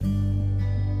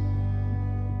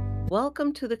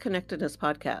Welcome to the Connectedness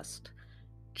podcast.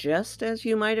 Just as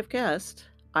you might have guessed,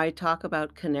 I talk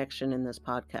about connection in this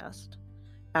podcast.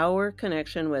 Our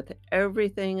connection with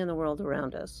everything in the world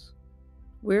around us.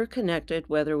 We're connected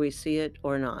whether we see it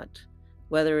or not,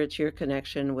 whether it's your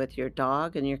connection with your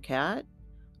dog and your cat,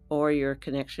 or your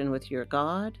connection with your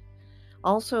God.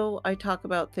 Also, I talk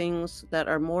about things that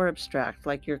are more abstract,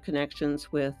 like your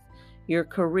connections with your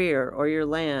career or your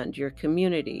land, your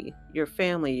community, your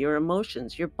family, your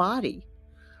emotions, your body.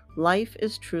 Life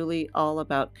is truly all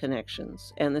about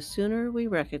connections, and the sooner we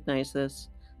recognize this,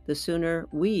 the sooner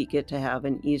we get to have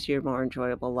an easier, more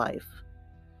enjoyable life.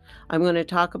 I'm going to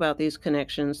talk about these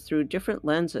connections through different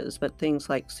lenses, but things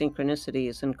like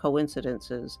synchronicities and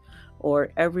coincidences, or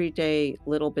everyday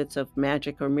little bits of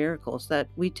magic or miracles that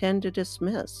we tend to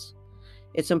dismiss.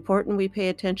 It's important we pay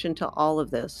attention to all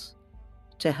of this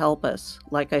to help us,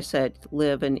 like I said,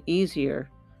 live an easier,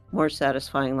 more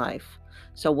satisfying life.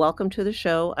 So welcome to the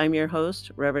show. I'm your host,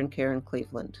 Reverend Karen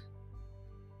Cleveland.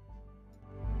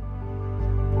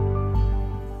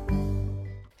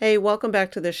 Hey, welcome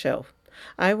back to the show.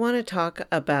 I want to talk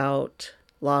about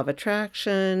law of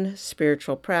attraction,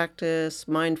 spiritual practice,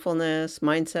 mindfulness,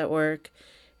 mindset work,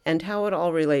 and how it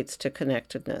all relates to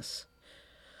connectedness.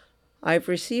 I've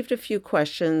received a few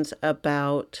questions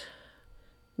about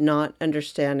not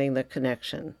understanding the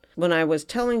connection. When I was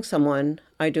telling someone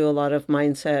I do a lot of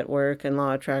mindset work and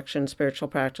law of attraction, spiritual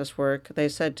practice work, they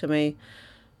said to me,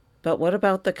 but what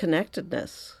about the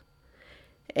connectedness?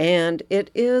 And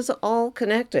it is all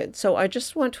connected. So I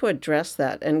just want to address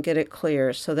that and get it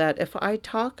clear so that if I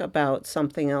talk about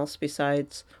something else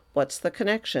besides what's the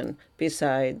connection,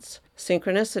 besides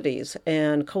synchronicities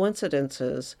and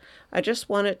coincidences, I just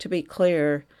want it to be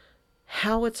clear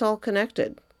how it's all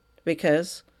connected.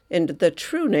 Because in the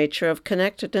true nature of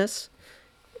connectedness,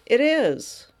 it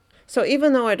is. So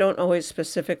even though I don't always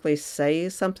specifically say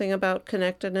something about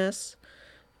connectedness,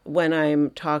 when I'm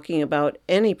talking about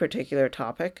any particular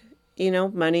topic,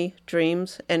 money,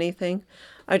 dreams, anything,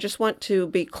 I just want to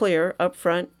be clear up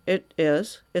front.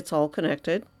 It's all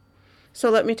connected. So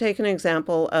let me take an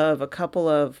example of a couple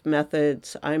of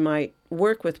methods I might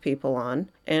work with people on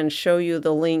and show you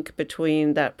the link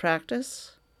between that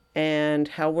practice and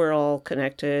how we're all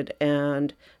connected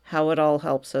and how it all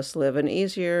helps us live an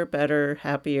easier, better,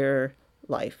 happier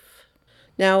life.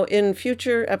 Now, in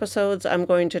future episodes, I'm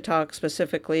going to talk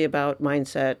specifically about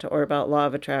mindset or about law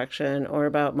of attraction or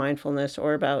about mindfulness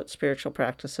or about spiritual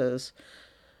practices.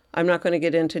 I'm not going to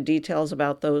get into details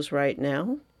about those right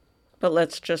now, but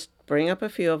let's just bring up a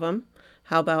few of them.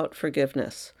 How about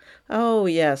forgiveness? Oh,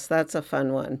 yes, that's a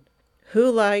fun one. Who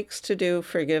likes to do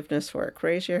forgiveness work?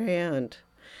 Raise your hand.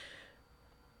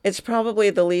 It's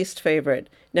probably the least favorite.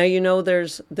 Now,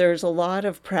 there's a lot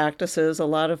of practices, a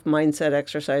lot of mindset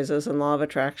exercises and law of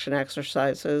attraction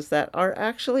exercises that are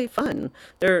actually fun.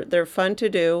 They're fun to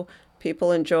do.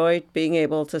 People enjoy being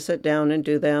able to sit down and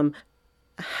do them.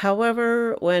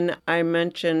 However, when I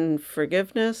mention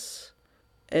forgiveness,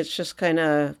 it's just kind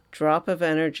of drop of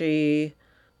energy.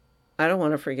 I don't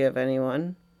want to forgive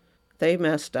anyone. They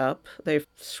messed up. They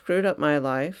screwed up my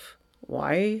life.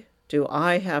 Why do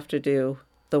I have to do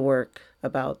the work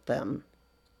about them?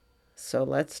 So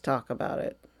let's talk about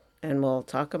it. And we'll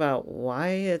talk about why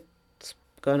it's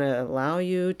going to allow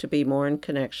you to be more in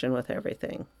connection with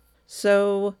everything.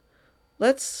 So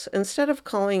let's, instead of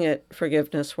calling it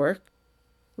forgiveness work,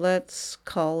 let's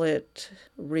call it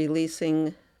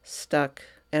releasing stuck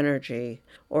energy,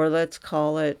 or let's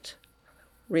call it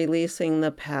releasing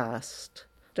the past.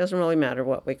 Doesn't really matter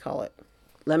what we call it.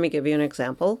 Let me give you an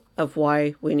example of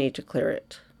why we need to clear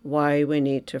it, why we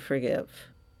need to forgive.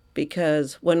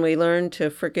 Because when we learn to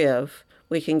forgive,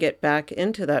 we can get back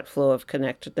into that flow of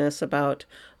connectedness about,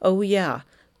 oh yeah,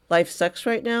 life sucks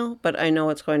right now, but I know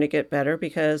it's going to get better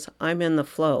because I'm in the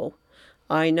flow.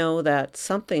 I know that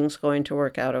something's going to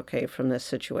work out okay from this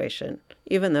situation,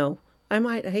 even though I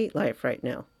might hate life right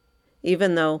now,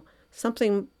 even though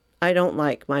something I don't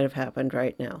like might have happened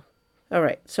right now. All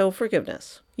right, so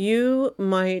forgiveness. You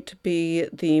might be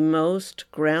the most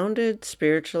grounded,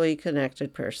 spiritually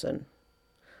connected person.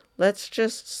 Let's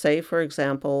just say, for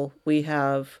example, we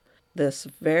have this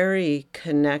very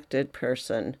connected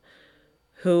person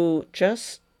who,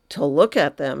 just to look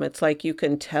at them, it's like you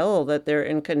can tell that they're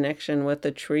in connection with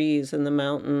the trees and the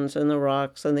mountains and the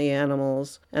rocks and the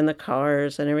animals and the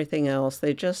cars and everything else.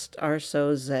 They just are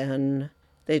so zen.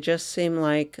 They just seem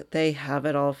like they have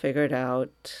it all figured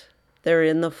out. They're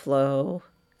in the flow.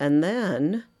 And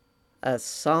then a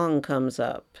song comes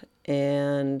up,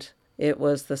 and it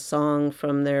was the song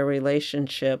from their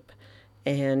relationship,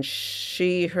 and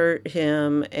she hurt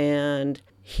him and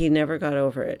he never got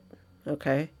over it.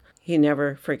 Okay? He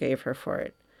never forgave her for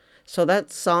it. So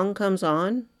that song comes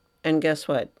on, and guess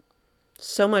what?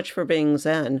 So much for being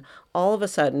Zen. All of a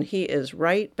sudden, he is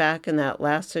right back in that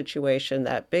last situation,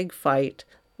 that big fight,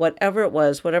 whatever it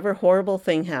was, whatever horrible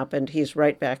thing happened, he's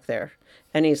right back there.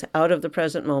 And he's out of the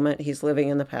present moment. He's living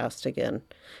in the past again.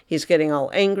 He's getting all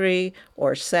angry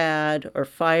or sad or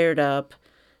fired up.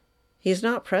 He's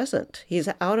not present. He's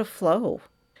out of flow.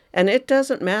 And it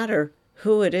doesn't matter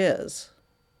who it is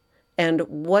and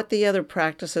what the other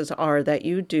practices are that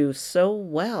you do so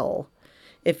well.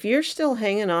 If you're still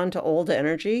hanging on to old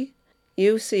energy,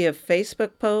 you see a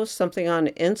Facebook post, something on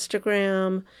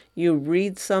Instagram, you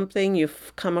read something,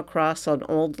 you've come across an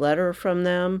old letter from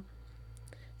them.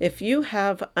 If you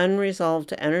have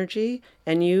unresolved energy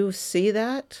and you see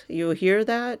that, you hear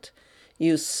that,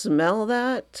 you smell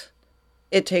that,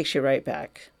 it takes you right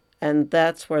back. And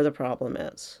that's where the problem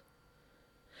is.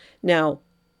 Now,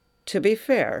 to be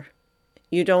fair,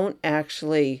 you don't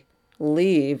actually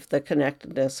leave the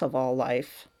connectedness of all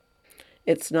life.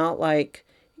 It's not like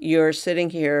you're sitting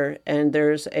here and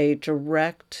there's a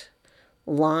direct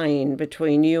line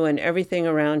between you and everything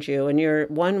around you, and you're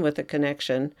one with a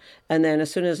connection. And then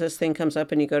as soon as this thing comes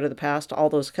up and you go to the past, all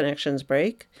those connections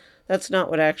break. That's not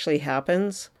what actually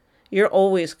happens. You're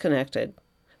always connected.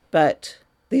 But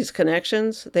these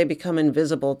connections, they become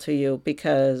invisible to you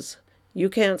because you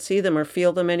can't see them or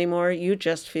feel them anymore. You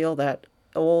just feel that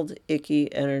old,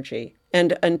 icky energy.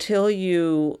 And until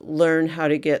you learn how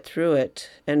to get through it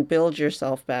and build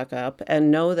yourself back up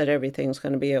and know that everything's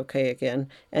going to be okay again,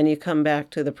 and you come back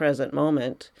to the present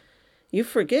moment, you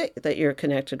forget that you're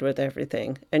connected with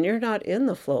everything and you're not in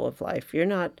the flow of life. You're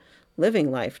not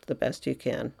living life the best you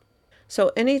can.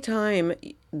 So anytime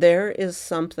there is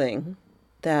something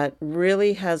that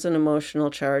really has an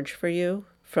emotional charge for you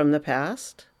from the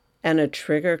past and a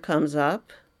trigger comes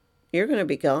up, you're going to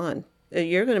be gone.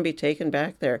 You're going to be taken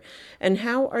back there. And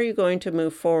how are you going to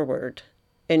move forward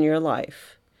in your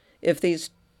life if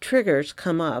these triggers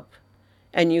come up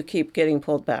and you keep getting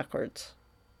pulled backwards?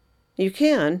 You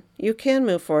can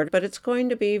move forward, but it's going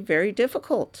to be very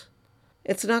difficult.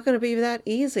 It's not going to be that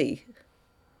easy.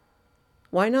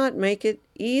 Why not make it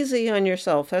easy on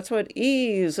yourself? That's what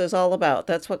ease is all about.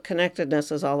 That's what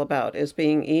connectedness is all about, is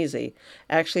being easy.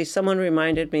 Actually, someone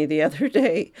reminded me the other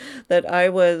day that I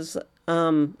was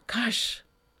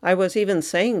I was even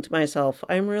saying to myself,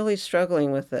 I'm really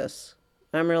struggling with this.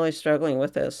 I'm really struggling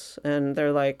with this. And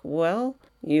they're like, well,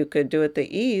 you could do it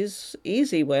the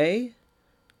easy way,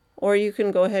 or you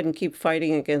can go ahead and keep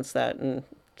fighting against that and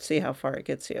see how far it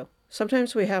gets you.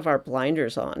 Sometimes we have our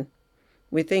blinders on.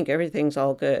 We think everything's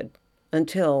all good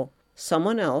until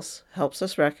someone else helps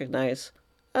us recognize,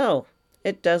 oh,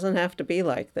 it doesn't have to be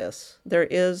like this. There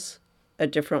is a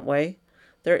different way.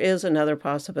 There is another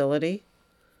possibility.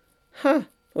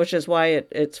 Which is why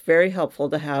it's very helpful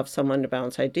to have someone to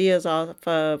bounce ideas off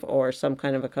of, or some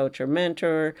kind of a coach or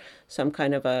mentor, some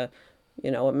kind of a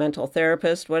mental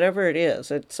therapist, whatever it is.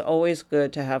 It's always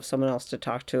good to have someone else to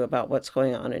talk to about what's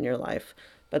going on in your life.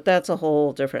 But that's a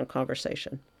whole different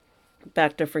conversation.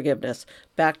 Back to forgiveness,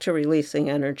 back to releasing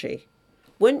energy.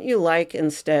 Wouldn't you like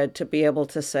instead to be able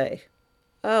to say,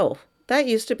 oh, that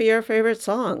used to be our favorite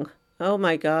song. Oh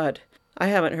my God, I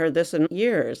haven't heard this in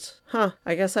years.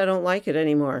 I guess I don't like it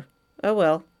anymore. Oh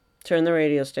well, turn the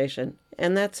radio station.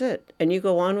 And that's it. And you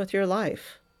go on with your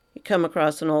life. You come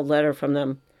across an old letter from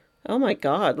them. Oh my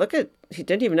God, he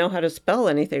didn't even know how to spell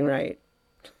anything right.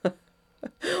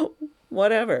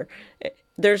 Whatever.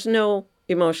 There's no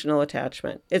emotional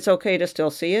attachment. It's okay to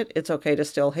still see it. It's okay to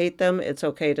still hate them. It's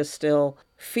okay to still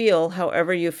feel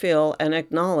however you feel and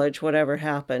acknowledge whatever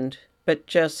happened, but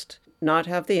just not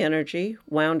have the energy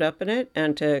wound up in it,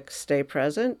 and to stay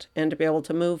present and to be able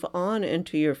to move on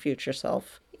into your future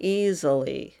self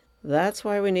easily. That's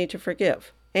why we need to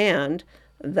forgive. And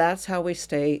that's how we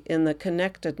stay in the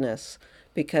connectedness,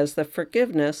 because the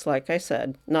forgiveness, like I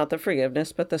said, not the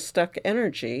forgiveness, but the stuck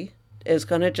energy is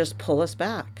going to just pull us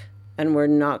back. And we're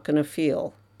not going to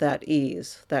feel that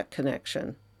ease, that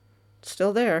connection. It's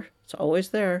still there. It's always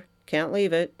there. Can't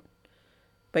leave it.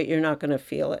 But you're not going to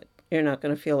feel it. You're not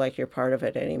going to feel like you're part of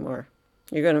it anymore.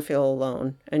 You're going to feel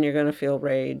alone, and you're going to feel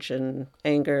rage and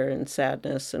anger and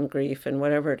sadness and grief and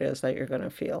whatever it is that you're going to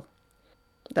feel.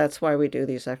 That's why we do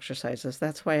these exercises.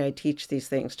 That's why I teach these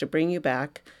things, to bring you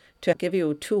back, to give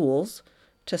you tools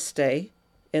to stay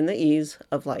in the ease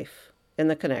of life, in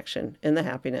the connection, in the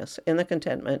happiness, in the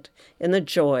contentment, in the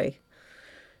joy.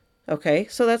 Okay,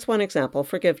 so that's one example,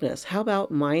 forgiveness. How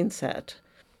about mindset?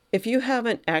 If you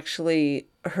haven't actually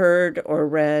heard or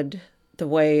read the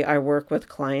way I work with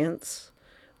clients,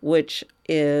 which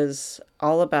is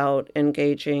all about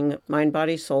engaging mind,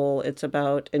 body, soul. It's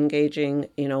about engaging,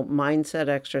 mindset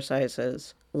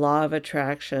exercises, law of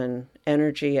attraction,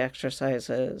 energy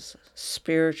exercises,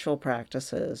 spiritual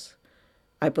practices.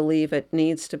 I believe it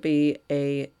needs to be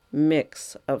a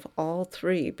mix of all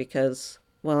three because,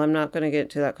 well, I'm not going to get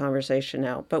into that conversation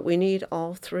now, but we need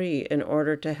all three in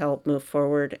order to help move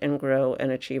forward and grow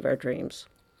and achieve our dreams.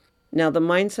 Now, the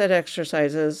mindset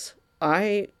exercises,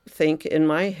 I think in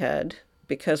my head,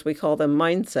 because we call them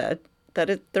mindset,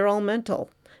 that they're all mental.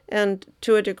 And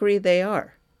to a degree, they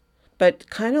are. But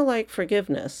kind of like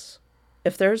forgiveness,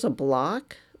 if there's a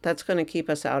block, that's going to keep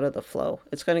us out of the flow.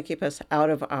 It's going to keep us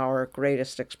out of our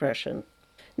greatest expression.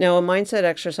 Now, a mindset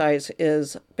exercise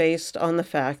is based on the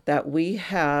fact that we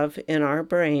have in our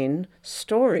brain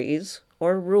stories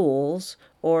or rules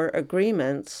or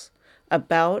agreements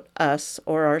about us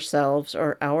or ourselves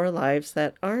or our lives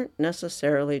that aren't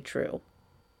necessarily true.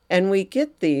 And we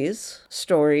get these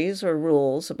stories or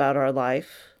rules about our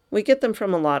life. We get them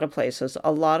from a lot of places.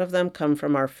 A lot of them come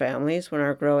from our families when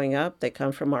we're growing up. They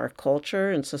come from our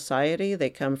culture and society. They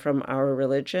come from our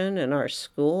religion and our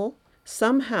school.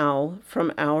 Somehow,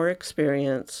 from our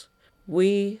experience,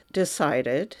 we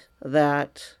decided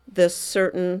that this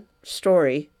certain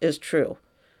story is true.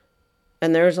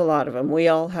 And there's a lot of them. We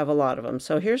all have a lot of them.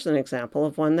 So here's an example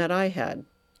of one that I had.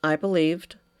 I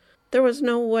believed there was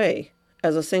no way,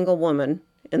 as a single woman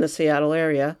in the Seattle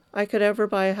area, I could ever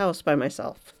buy a house by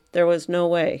myself. There was no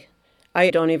way.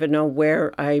 I don't even know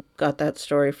where I got that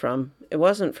story from. It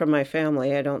wasn't from my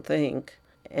family, I don't think.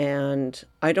 And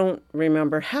I don't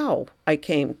remember how I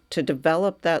came to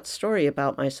develop that story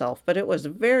about myself, but it was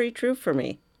very true for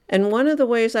me. And one of the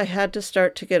ways I had to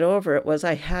start to get over it was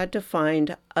I had to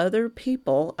find other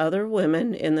people, other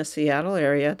women in the Seattle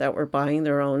area that were buying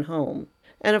their own home.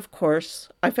 And of course,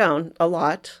 I found a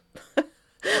lot,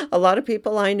 a lot of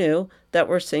people I knew that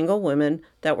were single women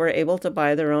that were able to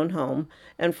buy their own home.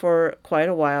 And for quite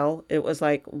a while, it was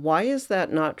like, why is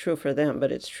that not true for them,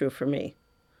 but it's true for me?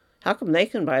 How come they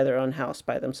can buy their own house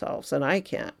by themselves and I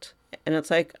can't? And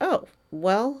it's like, oh,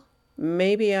 well,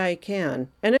 maybe I can.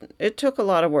 And it took a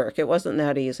lot of work. It wasn't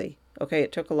that easy. Okay,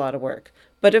 it took a lot of work.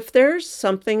 But if there's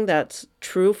something that's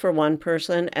true for one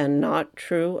person and not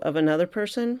true of another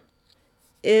person,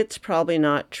 it's probably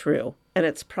not true. And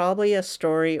it's probably a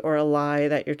story or a lie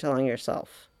that you're telling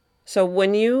yourself. So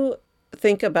when you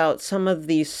think about some of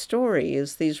these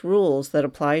stories, these rules that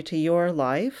apply to your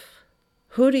life,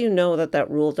 who do you know that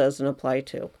rule doesn't apply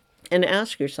to? And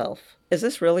ask yourself, is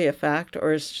this really a fact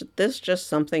or is this just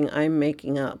something I'm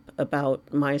making up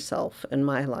about myself and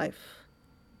my life?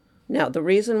 Now, the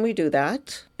reason we do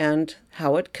that and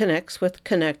how it connects with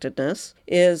connectedness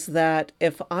is that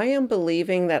if I am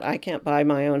believing that I can't buy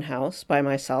my own house by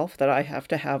myself, that I have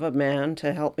to have a man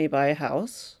to help me buy a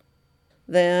house,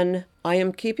 then I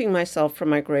am keeping myself from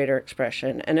my greater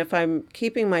expression. And if I'm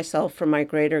keeping myself from my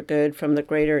greater good, from the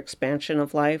greater expansion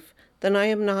of life, then I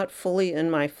am not fully in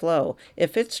my flow.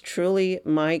 If it's truly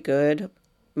my good,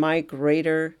 my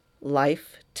greater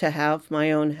life to have my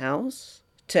own house,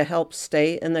 to help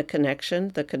stay in the connection,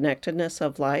 the connectedness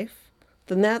of life,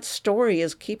 then that story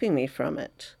is keeping me from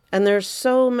it. And there's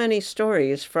so many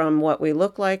stories from what we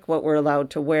look like, what we're allowed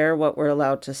to wear, what we're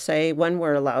allowed to say, when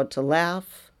we're allowed to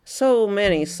laugh. So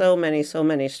many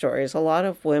stories. A lot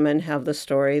of women have the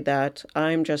story that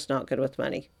I'm just not good with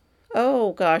money.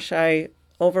 Oh gosh, I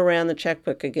overran the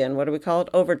checkbook again. What do we call it?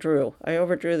 Overdrew. I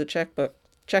overdrew the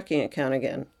checking account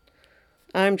again.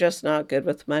 I'm just not good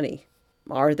with money.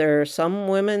 Are there some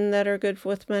women that are good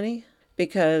with money?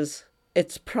 Because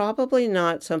it's probably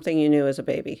not something you knew as a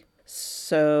baby.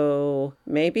 So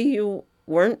maybe you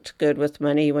weren't good with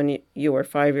money when you were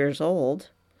 5 years old.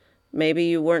 Maybe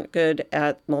you weren't good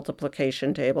at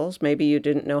multiplication tables. Maybe you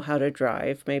didn't know how to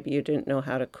drive. Maybe you didn't know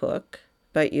how to cook.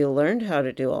 But you learned how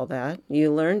to do all that.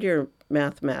 You learned your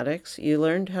mathematics. You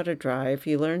learned how to drive.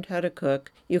 You learned how to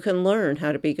cook. You can learn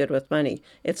how to be good with money.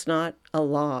 It's not a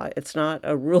law. It's not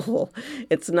a rule.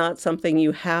 It's not something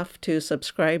you have to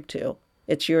subscribe to.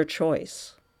 It's your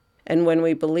choice. And when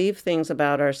we believe things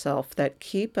about ourselves that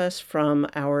keep us from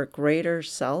our greater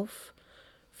self,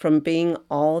 from being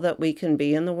all that we can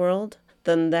be in the world,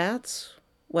 then that's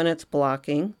when it's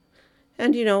blocking.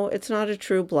 And it's not a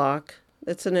true block.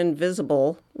 It's an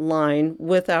invisible line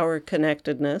with our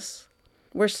connectedness.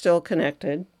 We're still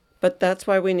connected. But that's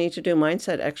why we need to do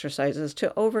mindset exercises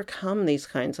to overcome these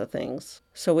kinds of things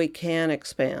so we can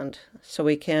expand, so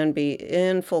we can be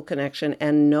in full connection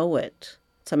and know it.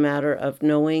 It's a matter of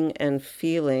knowing and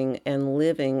feeling and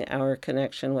living our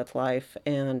connection with life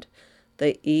and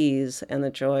the ease and the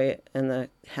joy and the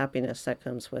happiness that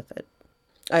comes with it.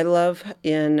 I love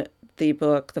in the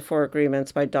book, The Four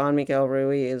Agreements by Don Miguel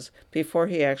Ruiz, before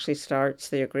he actually starts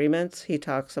the agreements, he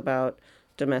talks about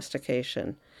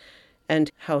domestication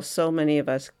and how so many of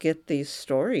us get these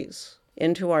stories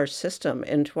into our system,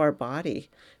 into our body.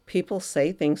 People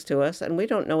say things to us and we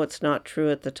don't know it's not true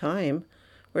at the time.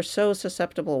 We're so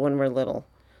susceptible when we're little.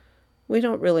 We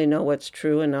don't really know what's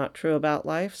true and not true about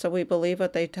life, so we believe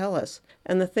what they tell us.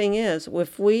 And the thing is,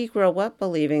 if we grow up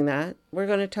believing that, we're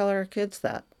going to tell our kids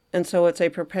that. And so it's a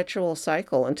perpetual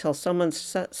cycle until someone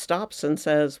stops and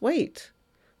says, wait,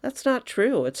 that's not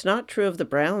true. It's not true of the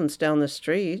Browns down the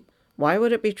street. Why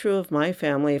would it be true of my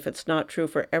family if it's not true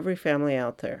for every family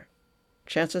out there?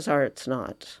 Chances are it's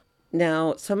not.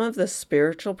 Now, some of the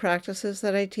spiritual practices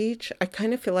that I teach, I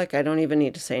kind of feel like I don't even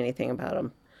need to say anything about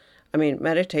them. I mean,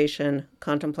 meditation,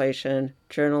 contemplation,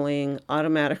 journaling,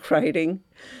 automatic writing.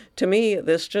 To me,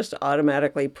 this just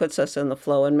automatically puts us in the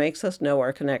flow and makes us know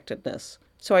our connectedness.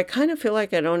 So I kind of feel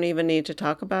like I don't even need to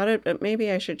talk about it, but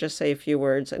maybe I should just say a few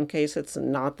words in case it's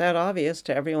not that obvious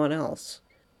to everyone else.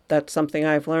 That's something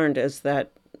I've learned is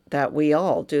that we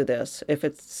all do this. If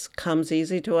it comes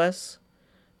easy to us,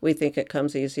 we think it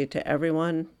comes easy to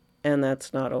everyone, and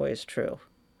that's not always true.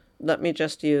 Let me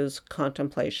just use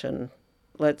contemplation.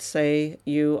 Let's say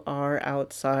you are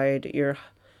outside, you're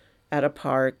at a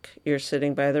park, you're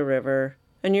sitting by the river,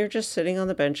 and you're just sitting on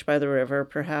the bench by the river.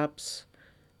 Perhaps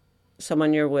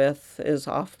someone you're with is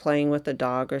off playing with a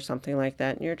dog or something like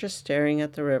that, and you're just staring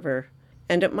at the river.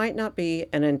 And it might not be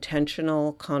an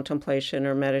intentional contemplation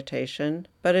or meditation,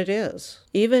 but it is.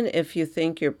 Even if you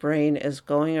think your brain is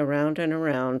going around and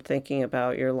around thinking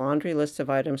about your laundry list of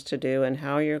items to do and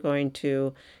how you're going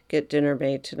to get dinner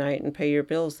made tonight and pay your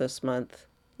bills this month,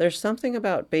 there's something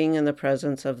about being in the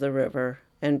presence of the river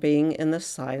and being in the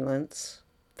silence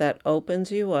that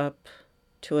opens you up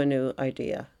to a new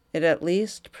idea. It at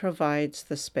least provides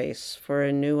the space for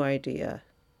a new idea.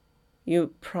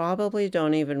 You probably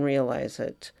don't even realize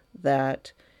it,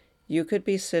 that you could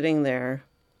be sitting there,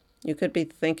 you could be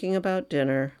thinking about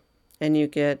dinner, and you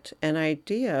get an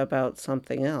idea about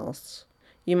something else.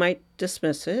 You might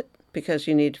dismiss it because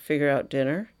you need to figure out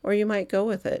dinner, or you might go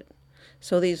with it.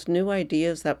 So these new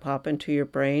ideas that pop into your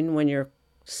brain when you're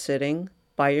sitting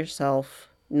by yourself,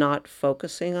 not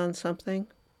focusing on something,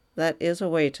 that is a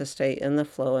way to stay in the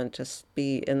flow and to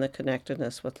be in the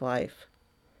connectedness with life.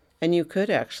 And you could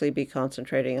actually be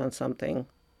concentrating on something.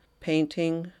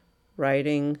 Painting,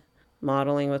 writing,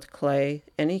 modeling with clay,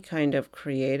 any kind of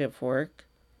creative work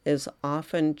is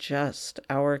often just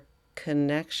our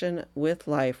connection with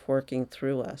life working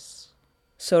through us.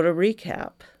 So to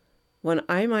recap, when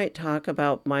I might talk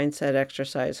about mindset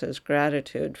exercises,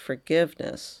 gratitude,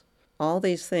 forgiveness, all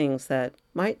these things that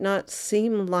might not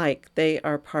seem like they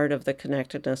are part of the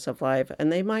connectedness of life,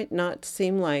 and they might not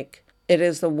seem like it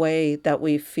is the way that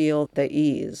we feel the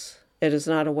ease. It is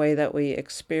not a way that we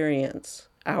experience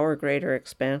our greater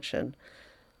expansion.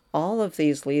 All of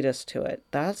these lead us to it.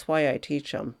 That's why I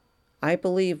teach them. I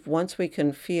believe once we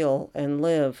can feel and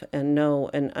live and know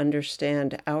and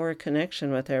understand our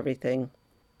connection with everything,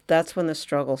 that's when the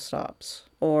struggle stops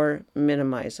or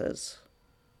minimizes.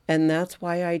 And that's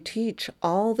why I teach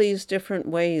all these different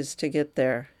ways to get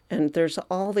there. And there's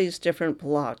all these different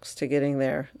blocks to getting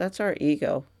there. That's our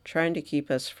ego, trying to keep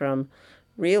us from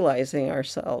realizing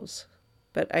ourselves.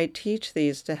 But I teach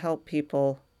these to help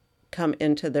people come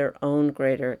into their own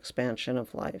greater expansion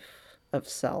of life, of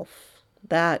self.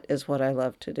 That is what I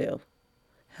love to do.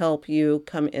 Help you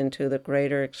come into the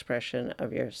greater expression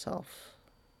of yourself.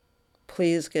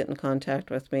 Please get in contact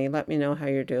with me. Let me know how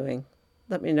you're doing.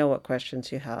 Let me know what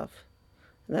questions you have.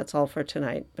 And that's all for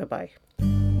tonight. Bye-bye.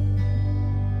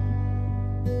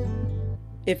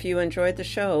 If you enjoyed the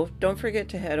show, don't forget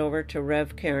to head over to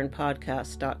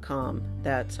revkarenpodcast.com.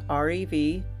 That's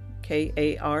REVKAREN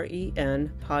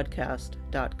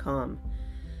podcast.com.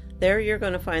 There you're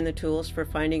going to find the tools for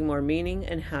finding more meaning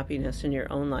and happiness in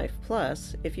your own life.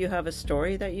 Plus, if you have a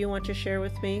story that you want to share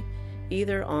with me,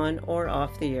 either on or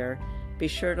off the air, be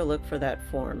sure to look for that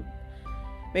form.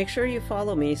 Make sure you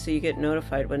follow me so you get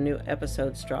notified when new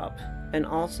episodes drop. And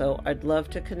also, I'd love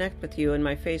to connect with you in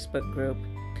my Facebook group,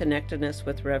 Connectedness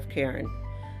with Rev Karen.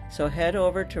 So head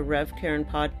over to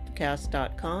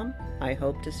revkarenpodcast.com. I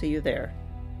hope to see you there.